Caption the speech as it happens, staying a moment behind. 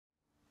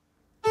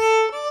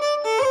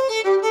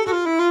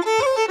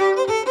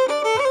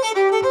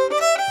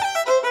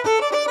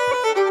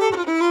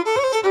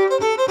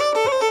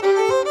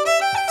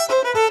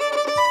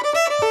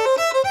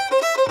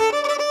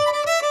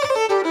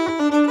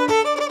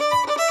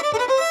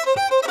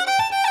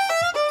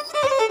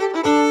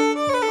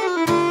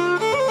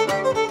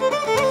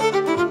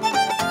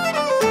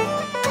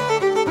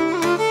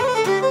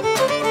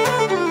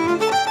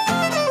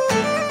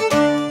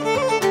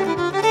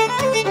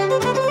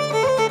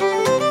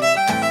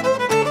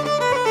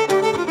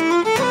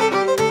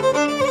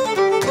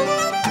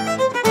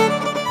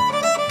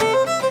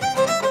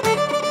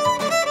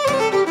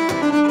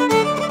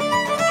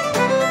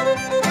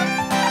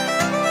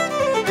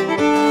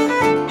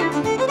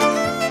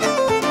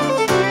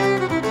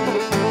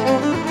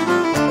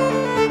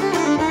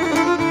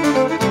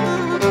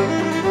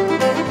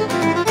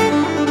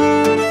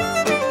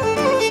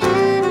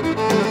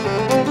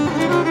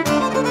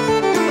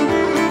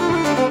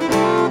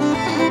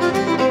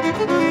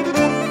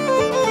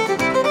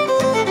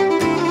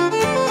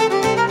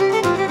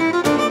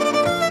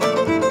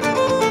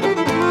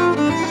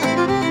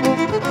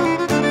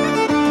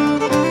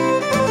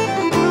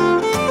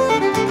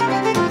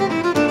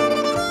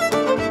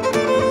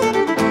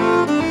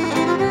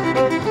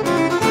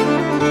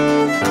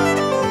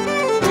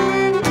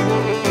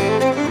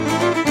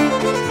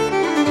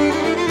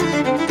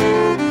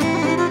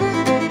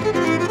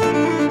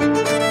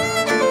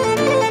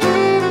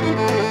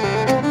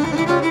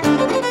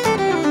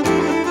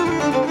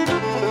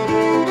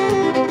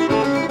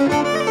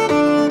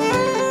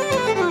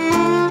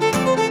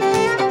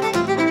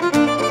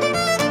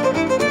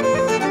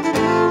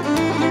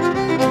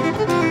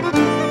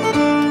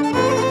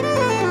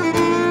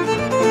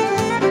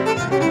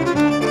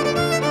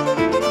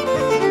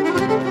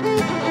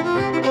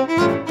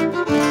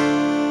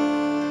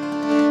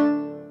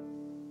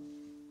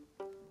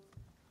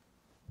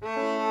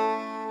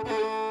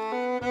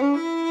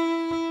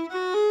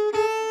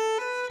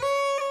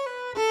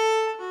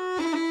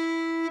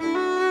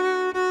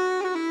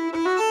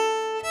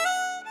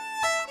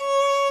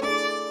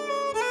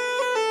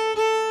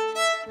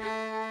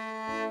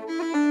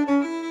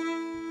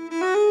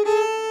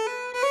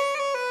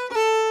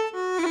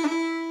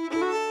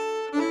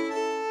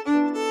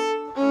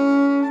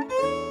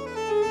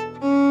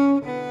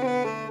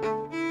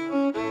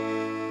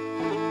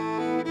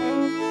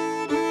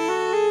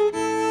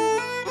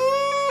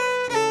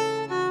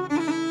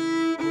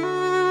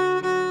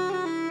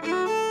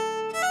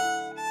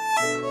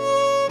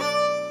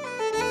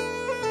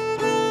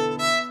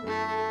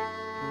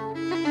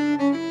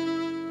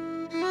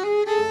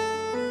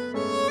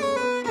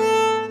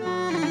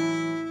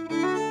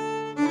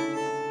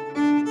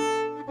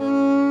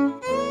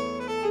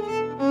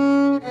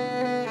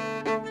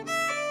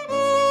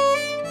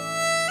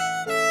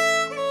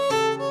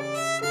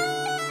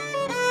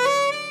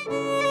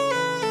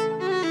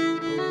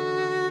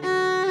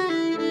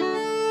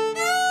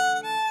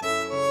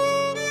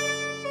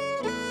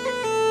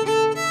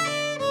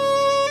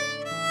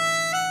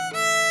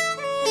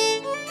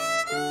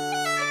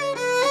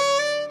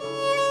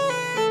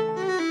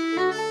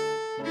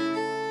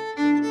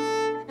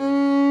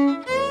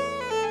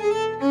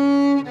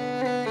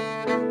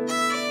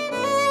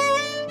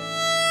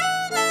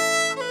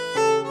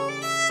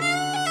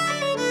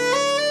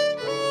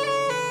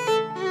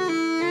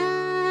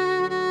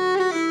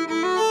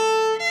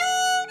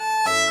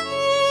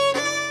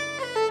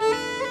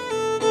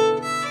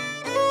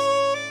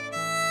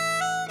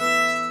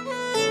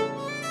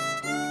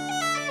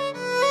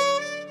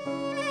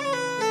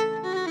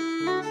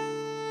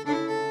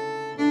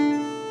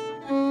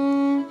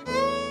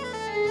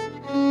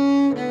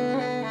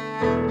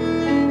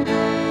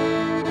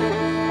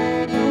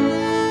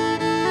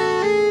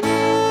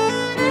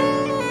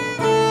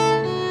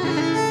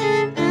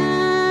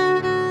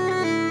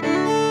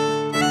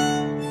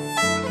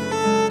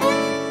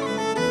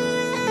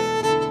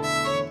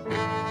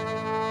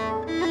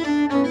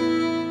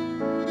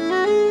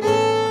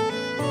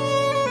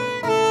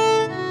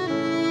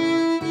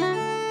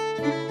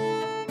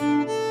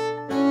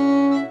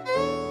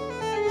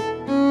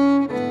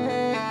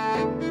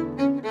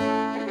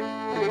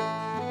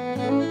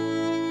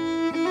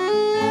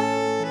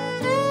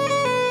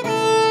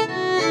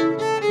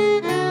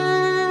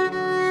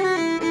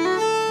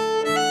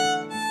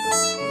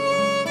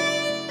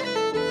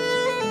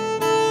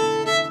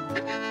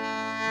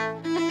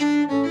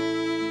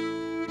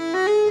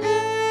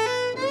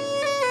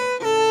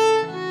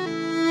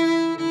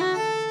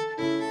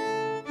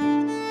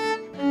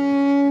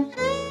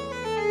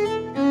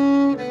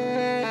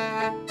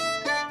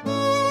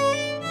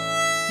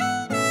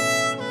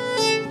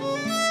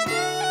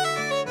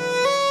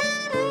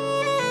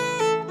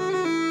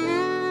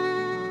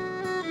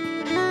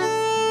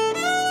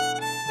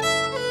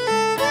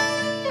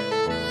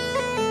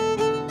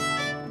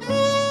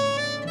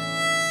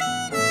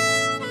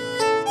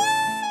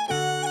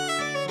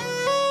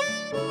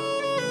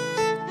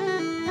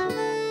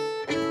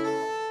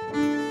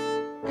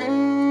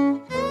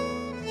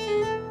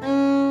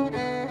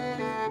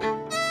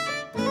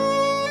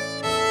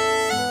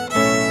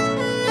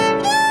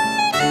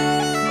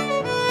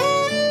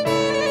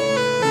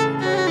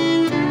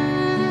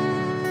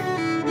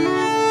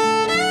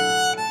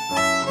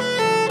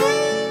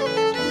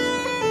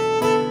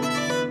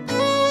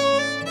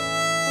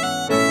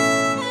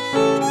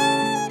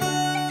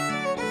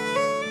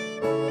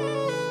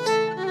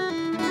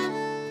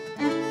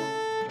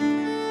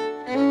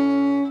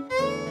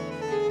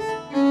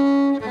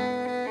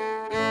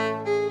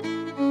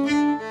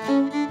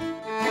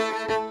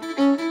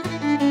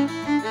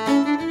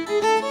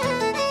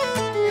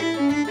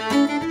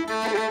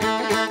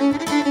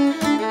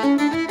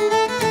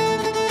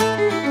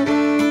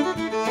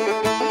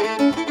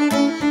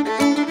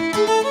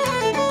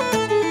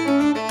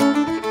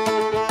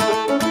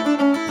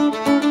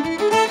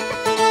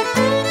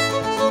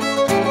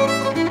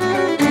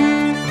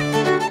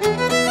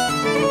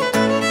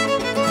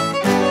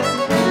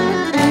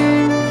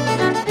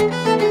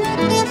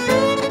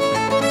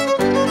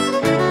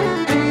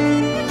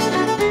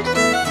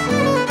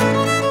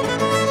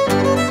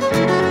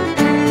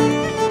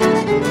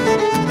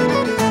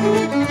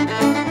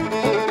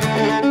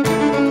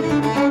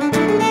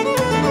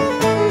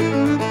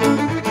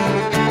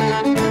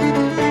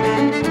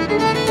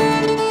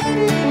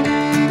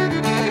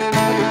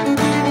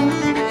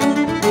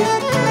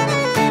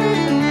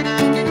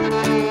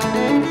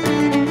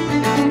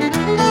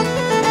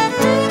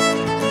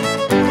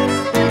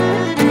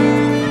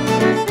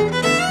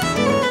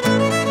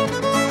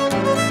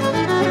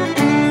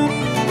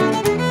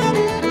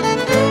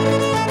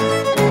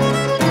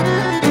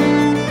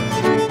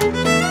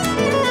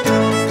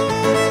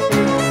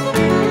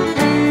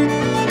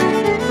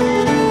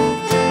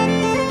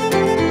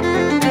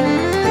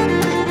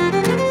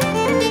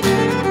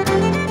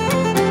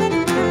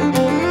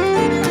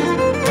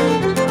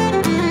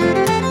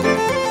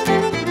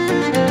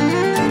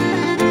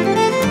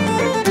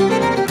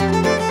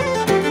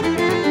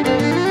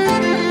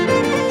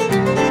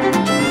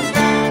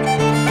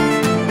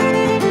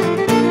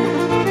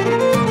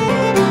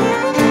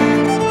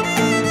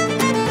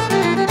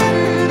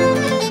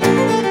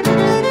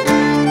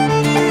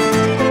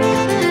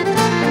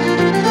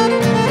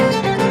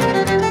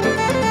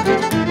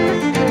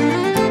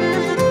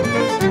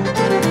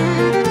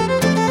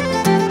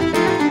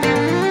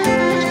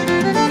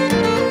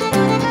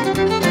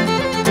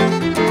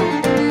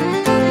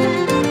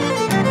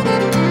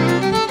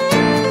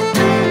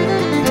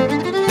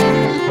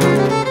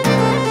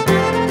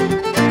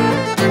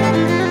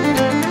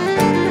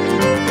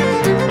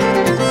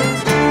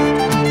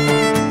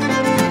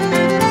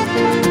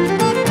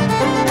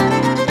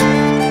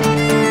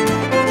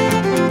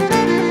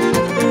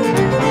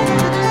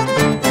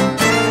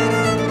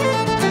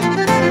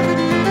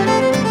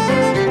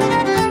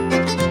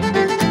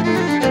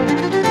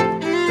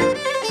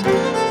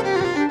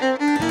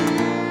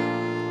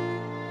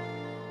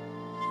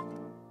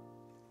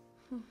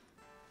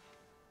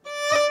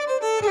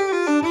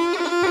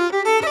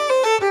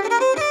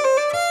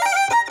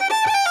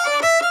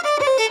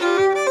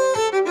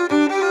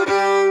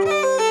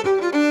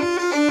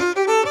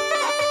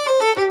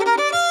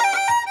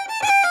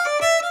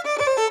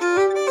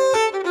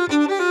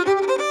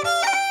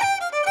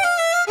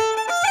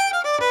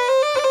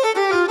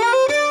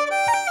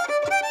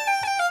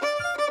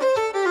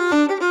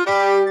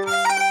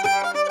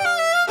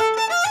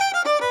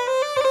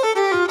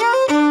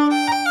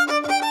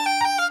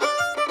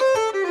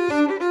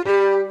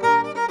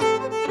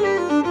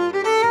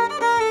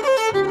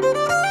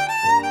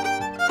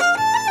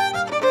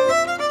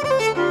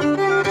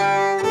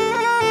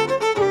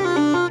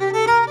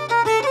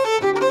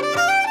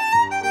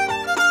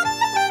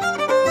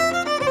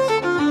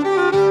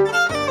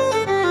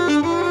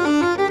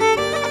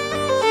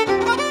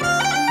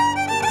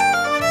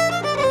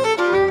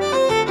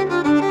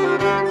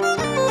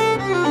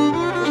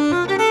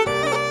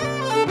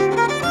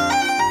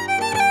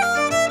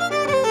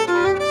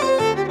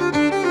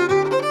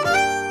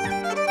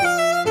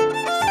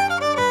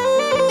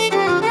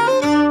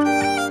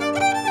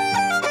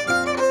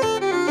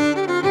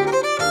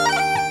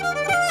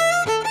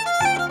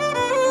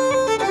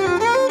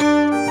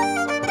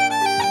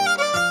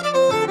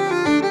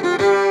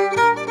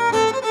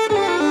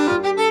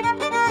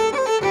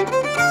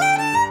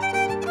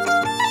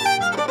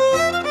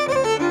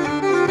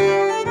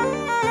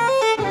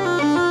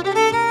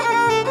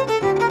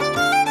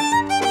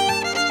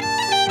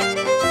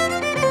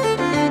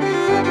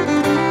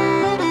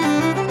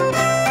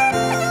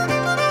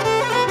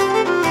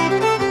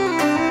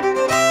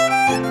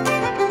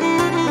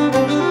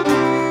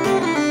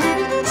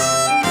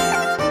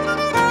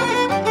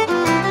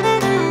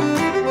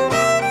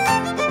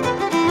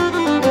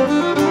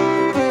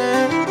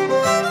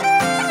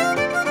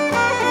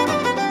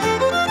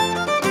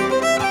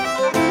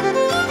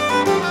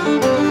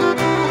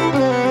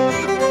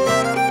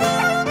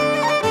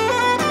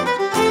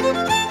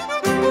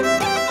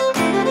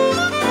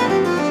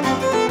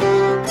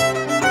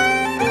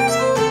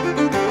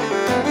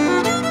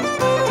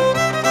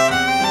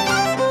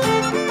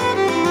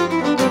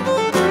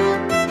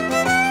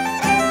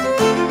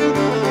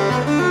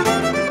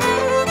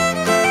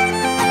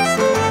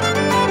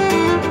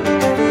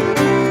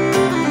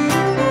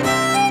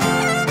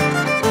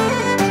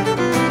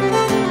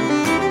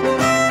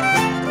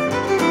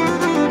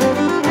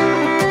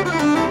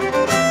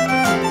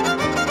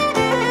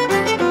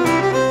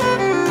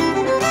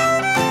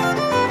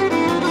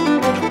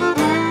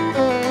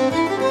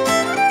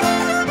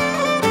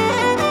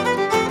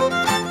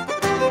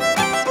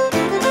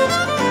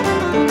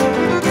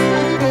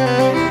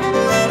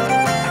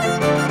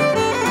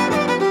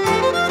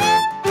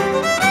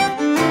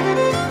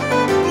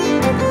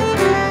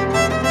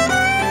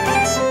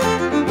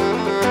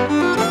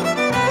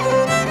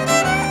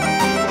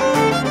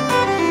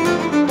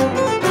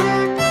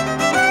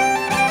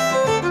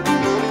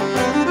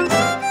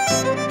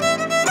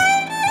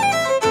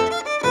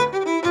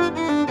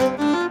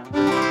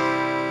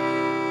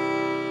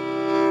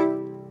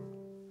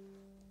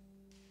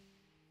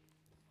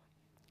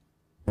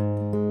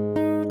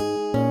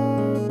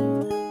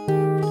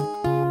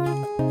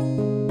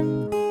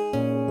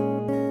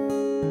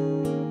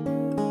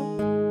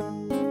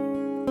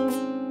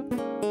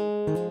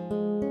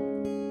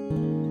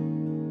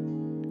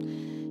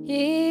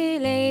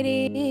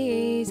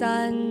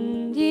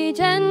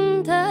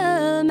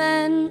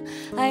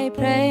I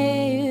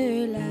pray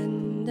you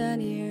lend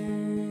an ear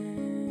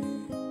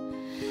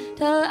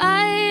till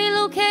I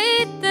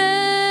locate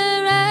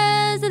the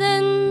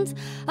residence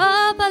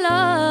of a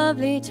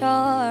lovely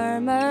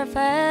charmer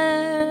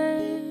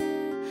fair.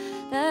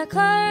 The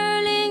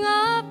curling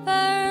of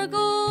her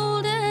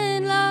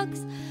golden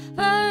locks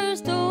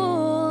first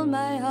stole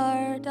my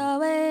heart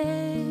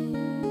away,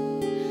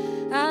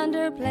 and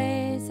her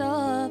place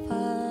of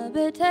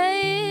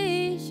habitation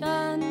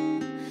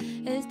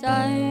is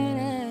down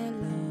in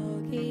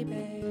Logie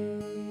Bay.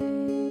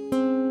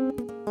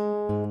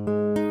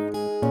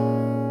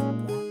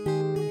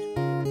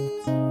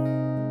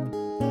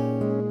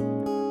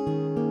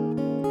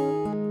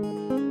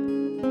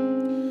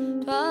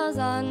 'Twas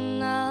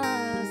on a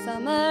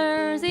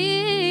summer's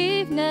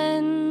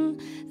evening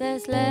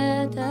this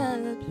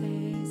little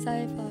place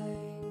I found.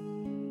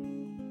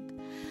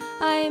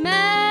 I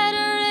met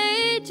her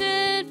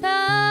aged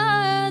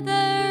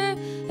father,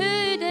 who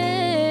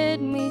did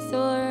me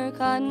sore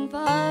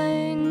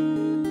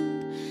confound,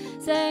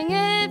 saying,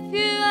 if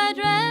you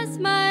address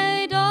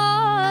my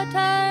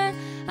daughter,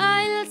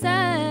 I'll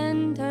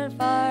send her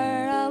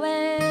far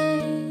away,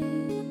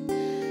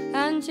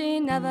 and she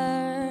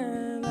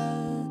never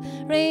will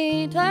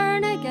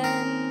return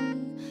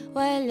again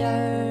while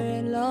you're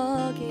in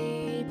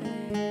Logie Bay.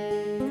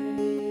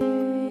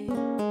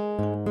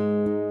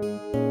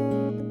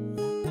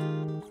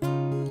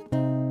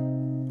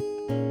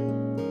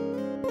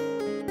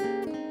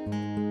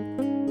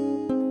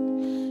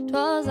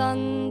 'Twas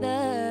on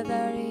the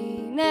very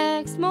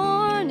next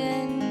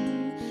morning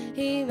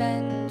he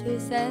went to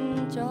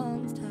St.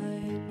 John's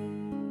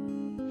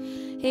Town.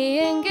 He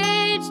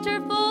engaged her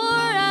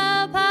for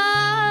a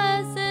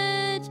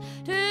passage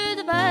to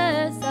the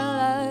vessel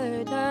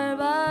out her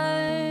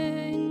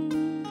bound.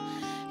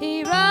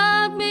 He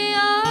robbed me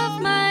of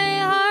my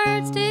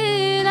heart's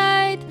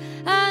delight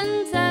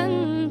and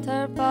sent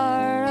her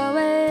far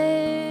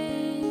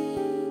away.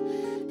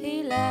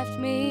 He left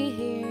me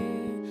here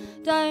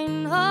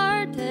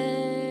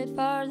downhearted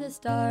for the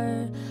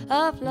star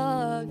of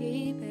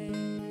Logie Bay.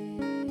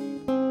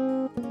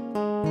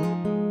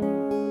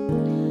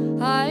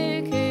 How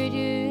could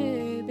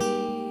you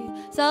be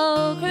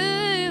so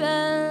cruel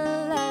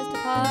as to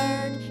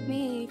part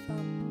me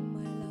from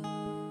my love?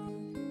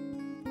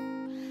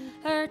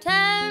 Her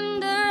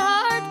tender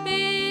heart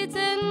beats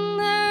in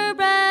her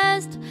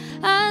breast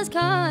as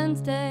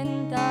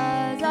constant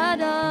as a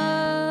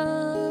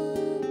dove.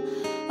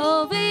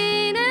 Oh,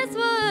 Venus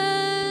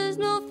was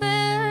no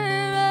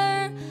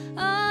fairer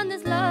on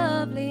this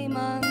lovely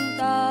month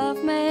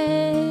of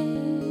May.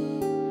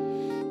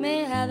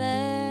 May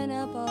heaven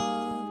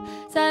above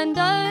send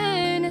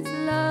down its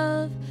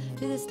love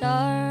to the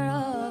star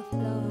of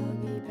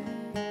Logie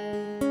Bay.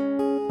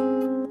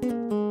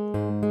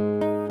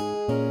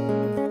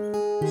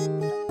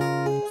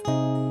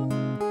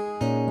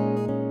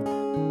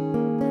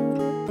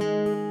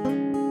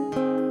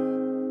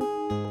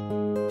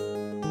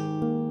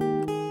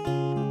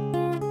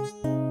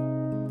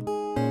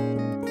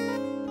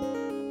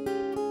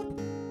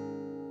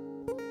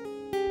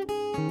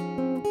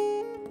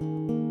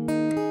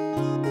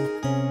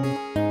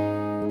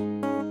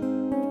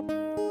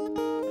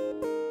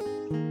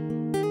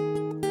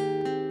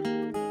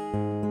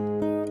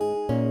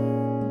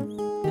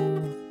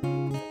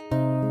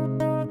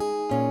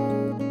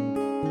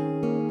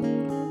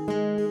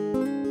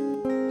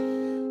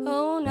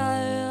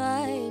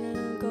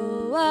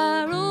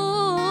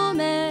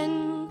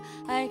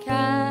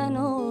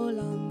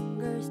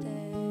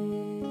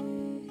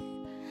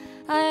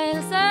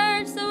 I'll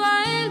search the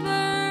wide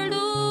world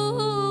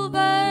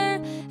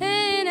over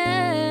in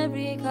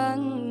every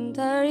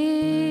country.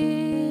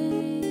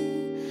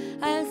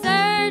 I'll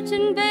search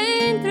in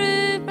vain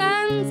through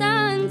France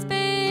and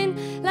Spain,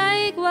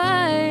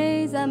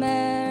 likewise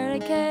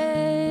America,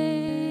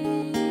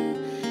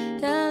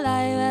 till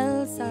I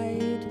will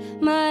sight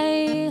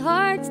my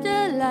heart's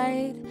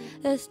delight,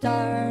 the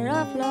star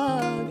of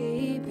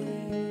Logie Bay.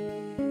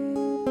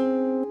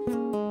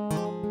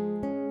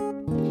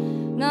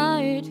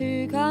 Now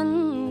to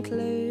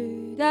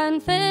conclude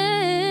and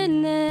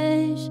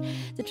finish,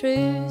 the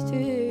truth to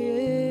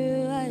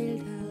you I'll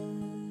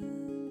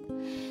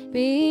tell.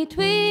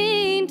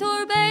 Between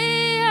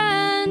Torbay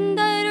and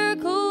Outer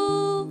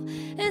Cove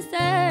is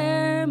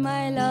there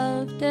my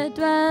love did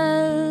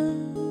dwell.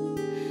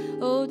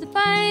 Oh, the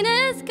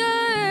finest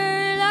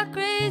girl at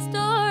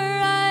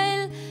Greystore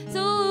Isle,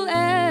 so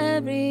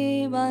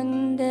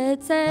everyone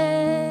did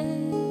say.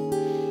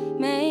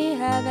 May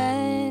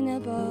heaven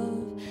above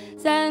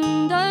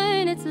send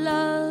down its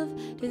love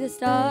to the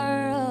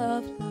star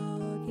of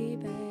Logie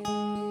Bay.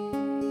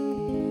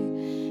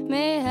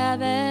 May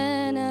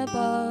heaven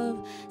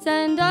above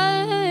send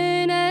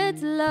down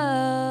its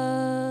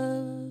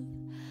love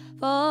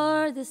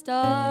for the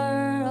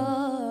star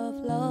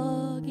of Logie Bay.